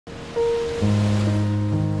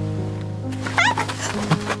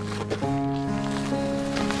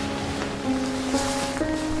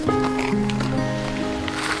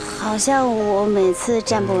好像我每次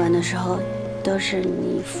站不稳的时候，都是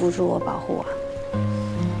你扶住我、保护我。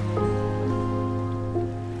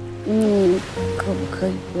你可不可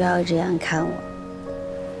以不要这样看我？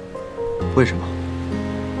为什么？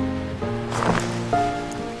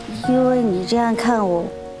因为你这样看我，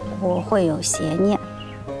我会有邪念。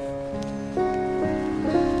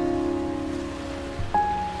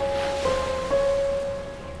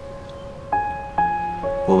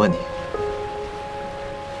我问你，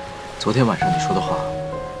昨天晚上你说的话，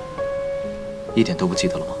一点都不记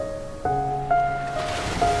得了吗？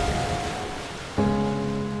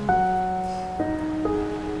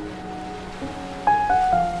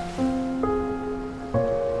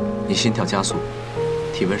你心跳加速，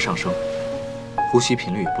体温上升，呼吸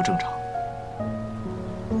频率也不正常。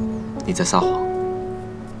你在撒谎。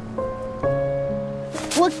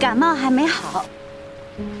我感冒还没好。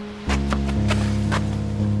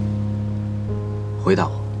回答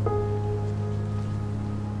我。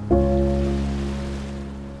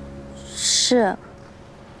是，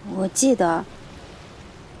我记得。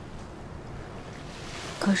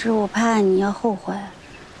可是我怕你要后悔。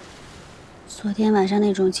昨天晚上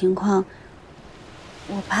那种情况，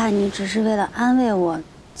我怕你只是为了安慰我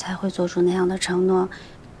才会做出那样的承诺。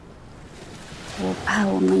我怕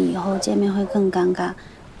我们以后见面会更尴尬。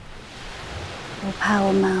我怕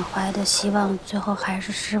我满怀的希望最后还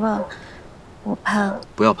是失望。我怕。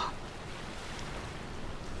不要怕。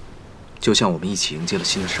就像我们一起迎接了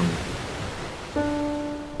新的生命。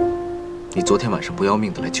你昨天晚上不要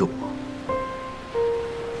命的来救我，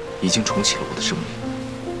已经重启了我的生命。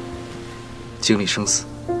经历生死，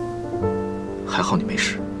还好你没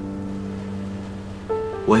事。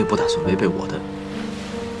我也不打算违背我的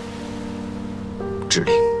指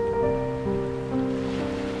令。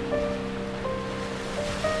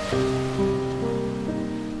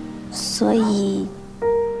所以，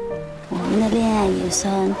我们的恋爱也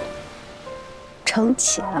算重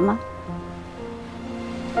启了吗？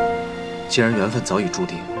既然缘分早已注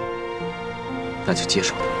定，那就接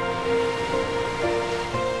受它。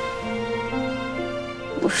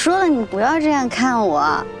我说了，你不要这样看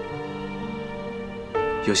我。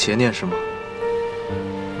有邪念是吗？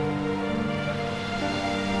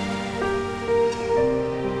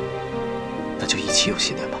那就一起有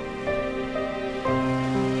邪念吧。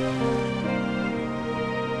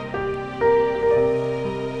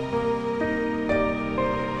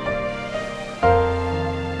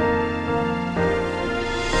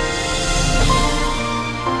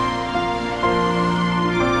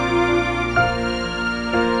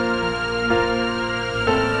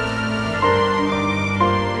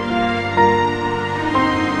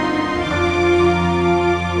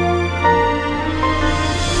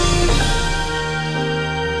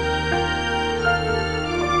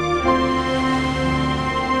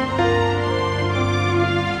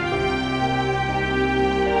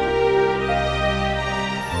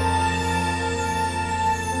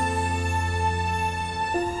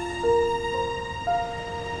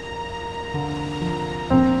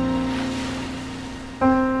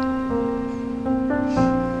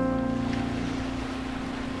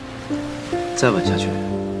再吻下去，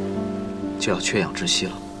就要缺氧窒息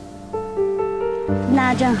了。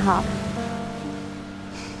那正好。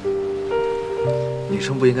女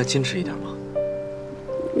生不应该矜持一点吗？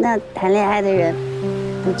那谈恋爱的人，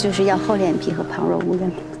不就是要厚脸皮和旁若无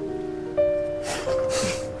人吗？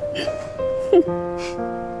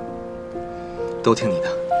都听你的。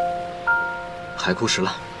海枯石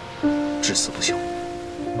烂，至死不休。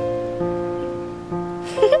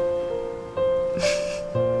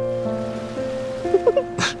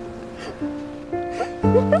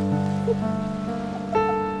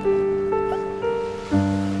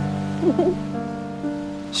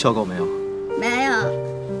笑够没有？没有，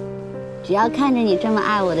只要看着你这么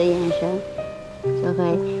爱我的眼神，就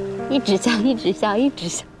会一直笑，一直笑，一直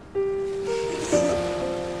笑。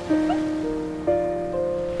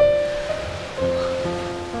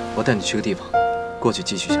我带你去个地方，过去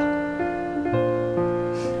继续笑。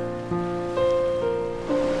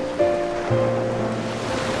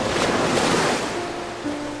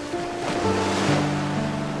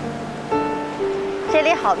这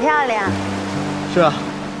里好漂亮。是啊。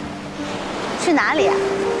去哪里啊？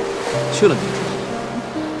去了你就知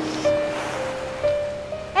道。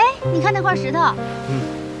哎，你看那块石头。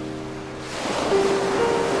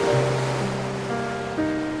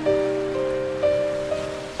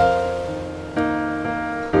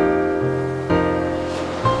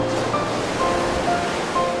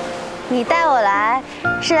你带我来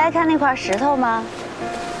是来看那块石头吗？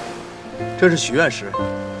这是许愿石。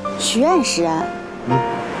许愿石？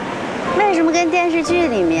为为什么跟电视剧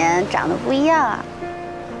里面长得不一样啊？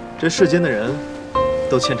这世间的人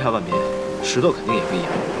都千差万别，石头肯定也不一样。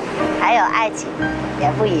还有爱情也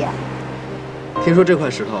不一样。听说这块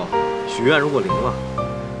石头许愿如果灵了，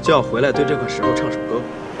就要回来对这块石头唱首歌。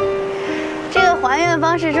这个还愿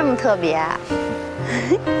方式这么特别啊？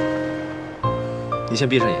你先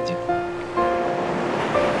闭上眼睛。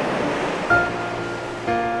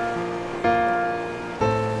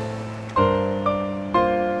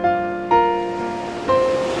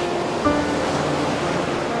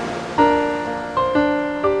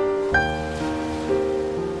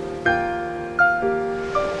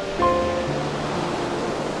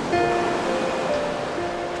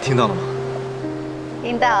听到了吗？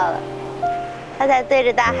听到了，他在对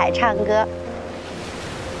着大海唱歌。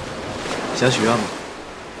想许愿吗？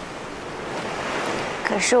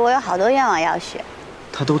可是我有好多愿望要许。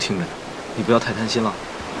他都听着呢，你不要太贪心了。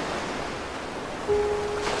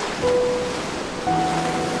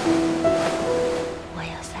我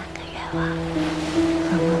有3个愿望：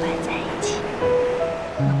和莫白在一起，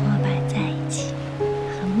和莫白在一起，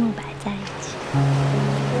和莫白在一起。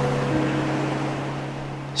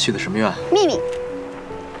许的什么愿？秘密。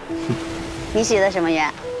你许的什么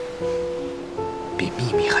愿？比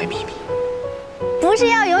秘密还秘密。不是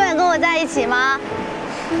要永远跟我在一起吗？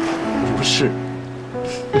不是。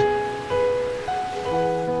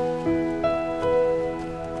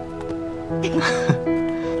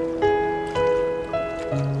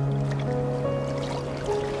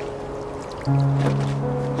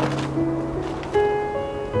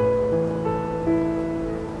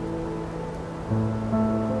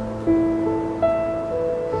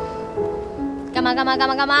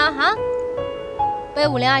干嘛啊？被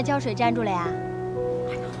502胶水粘住了呀？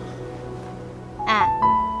哎，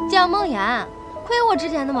江梦妍，亏我之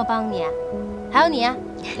前那么帮你。还有你，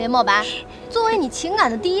林墨白，作为你情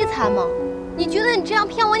感的第一参谋，你觉得你这样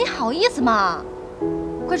骗我，你好意思吗？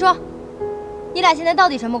快说，你俩现在到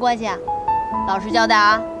底什么关系啊？老实交代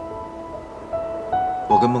啊！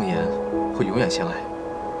我跟梦妍会永远相爱，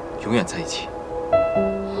永远在一起。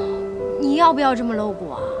你要不要这么露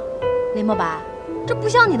骨啊，林墨白？这不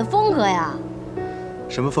像你的风格呀。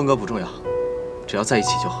什么风格不重要，只要在一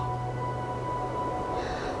起就好。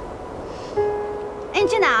哎，你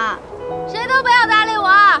去哪儿？谁都不要搭理我，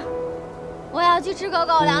我要去吃口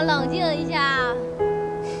狗粮，冷静一下。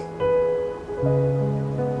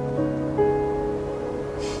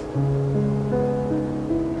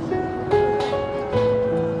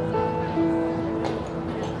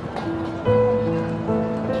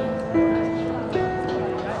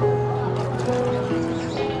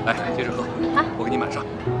来，接着喝。好，我给你满上。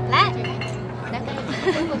来，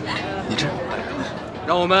你吃。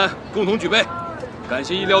让我们共同举杯，感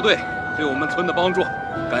谢医疗队对我们村的帮助，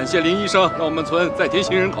感谢林医生让我们村再添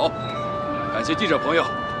新人口，感谢记者朋友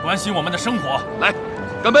关心我们的生活。来，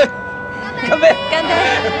干杯！干杯！干杯！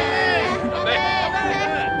干杯！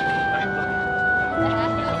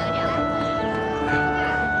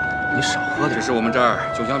你少喝点。这是我们这儿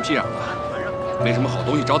穷乡僻壤的，没什么好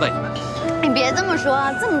东西招待你们。你别这么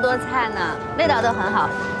说，这么多菜呢，味道都很好，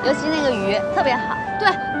尤其那个鱼特别好。对，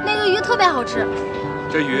那个鱼特别好吃。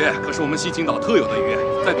这鱼可是我们西青岛特有的鱼，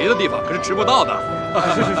在别的地方可是吃不到的。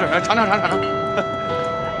是，尝尝。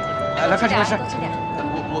来，快吃。多吃点。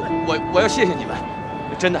我要谢谢你们，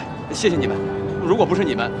真的谢谢你们。如果不是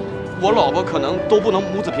你们，我老婆可能都不能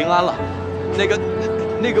母子平安了。那个，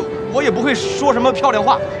我也不会说什么漂亮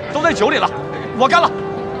话，都在酒里了。我干了。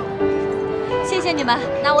谢谢你们，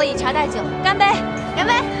那我以茶代酒，干杯！干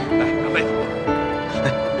杯！来，干杯！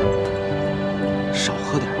少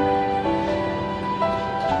喝点。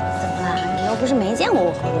怎么了？你又不是没见过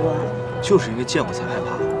我喝多。就是因为见过才害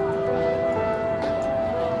怕。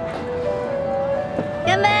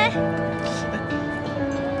干杯！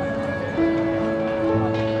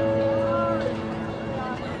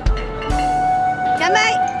干杯！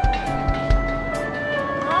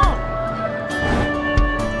好。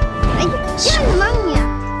哎呀，干什么你？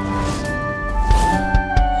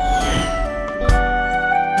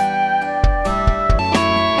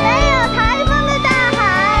没有台风的大海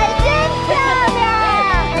真漂亮。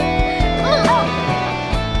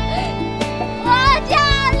我叫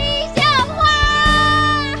李小花。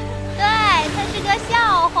对，它是个笑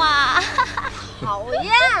话。讨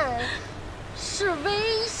厌，是微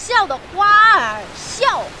笑的花儿，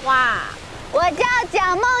笑话。我叫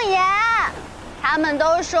蒋梦妍，他们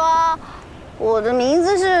都说我的名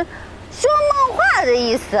字是说梦话的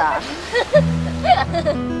意思。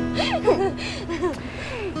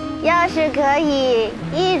要是可以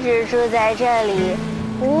一直住在这里，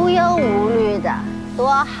无忧无虑的，多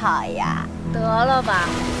好呀！得了吧，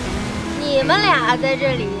你们俩在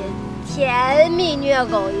这里甜蜜虐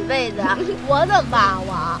狗一辈子，我怎么办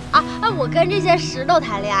我跟这些石头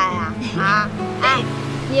谈恋爱啊？哎，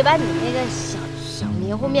你把你那个小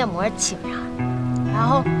迷糊面膜请上，然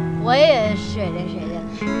后我也水灵水灵，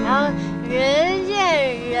然后人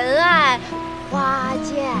见人爱，花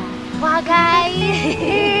见花开，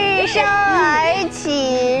日升而起，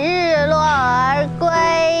日落而归。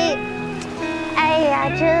哎呀，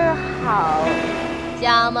真好！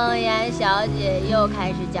江梦妍小姐又开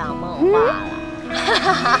始讲梦话了。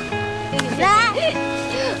来，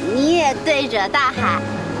你也对着大海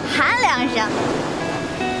喊2声。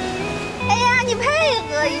哎呀，你配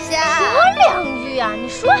合一下。说2句啊，你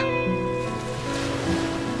说。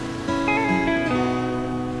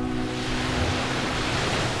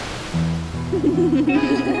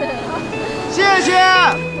谢谢。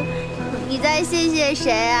你在谢谢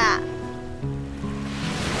谁啊？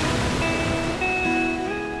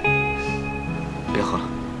别喝了。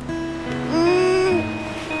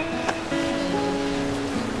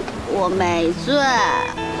我没醉。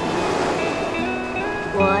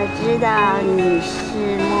我知道你是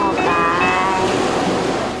莫白，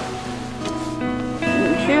你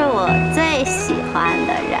是我最喜欢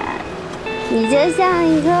的人。你就像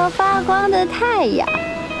一颗发光的太阳，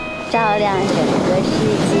照亮整个世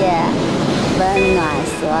界，温暖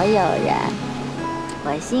所有人。我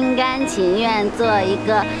心甘情愿做一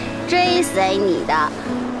个追随你的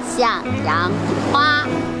向阳花。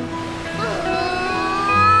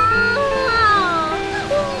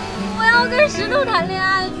我要跟石头谈恋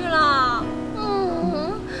爱去了。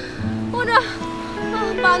或者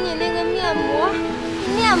把你那个面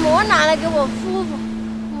膜拿来给我敷敷，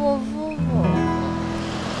我敷敷。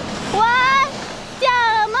我叫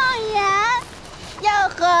梦妍，要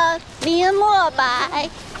和林墨白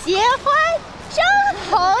结婚生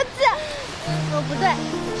猴子。不对，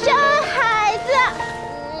生孩子。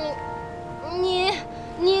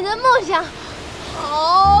你的梦想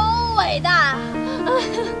好伟大。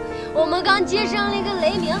我们刚接生了一个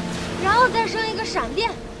雷鸣，然后再生一个闪电，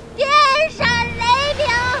电闪雷鸣，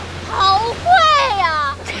好会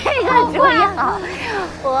呀！这个主要，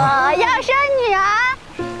我要生女儿，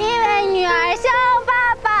因为女儿像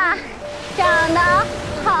爸爸，长得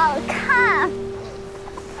好看。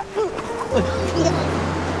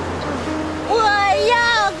我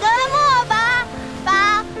要跟莫白把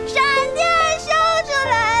闪电生出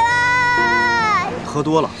来了。喝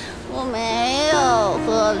多了。我没有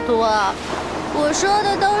喝多，我说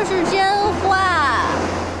的都是真话。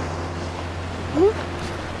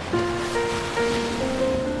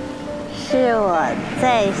是我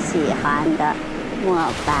最喜欢的莫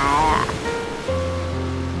白啊，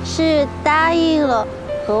是答应了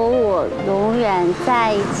和我永远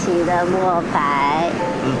在一起的莫白。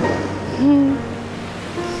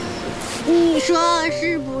你说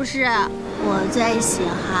是不是？我最喜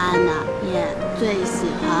欢的，也最喜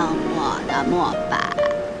欢我的莫白。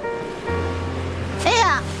哎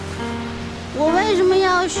呀，我为什么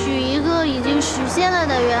要许一个已经实现了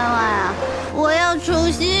的愿望啊？我要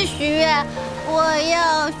重新许愿，我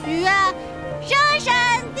要许愿生闪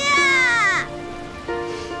电。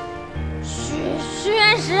许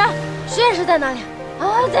愿石在哪里？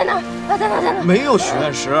在哪儿？在哪？没有许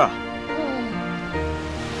愿石。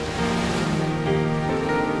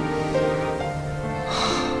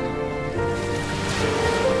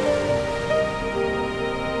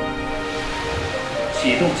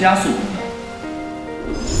启动加速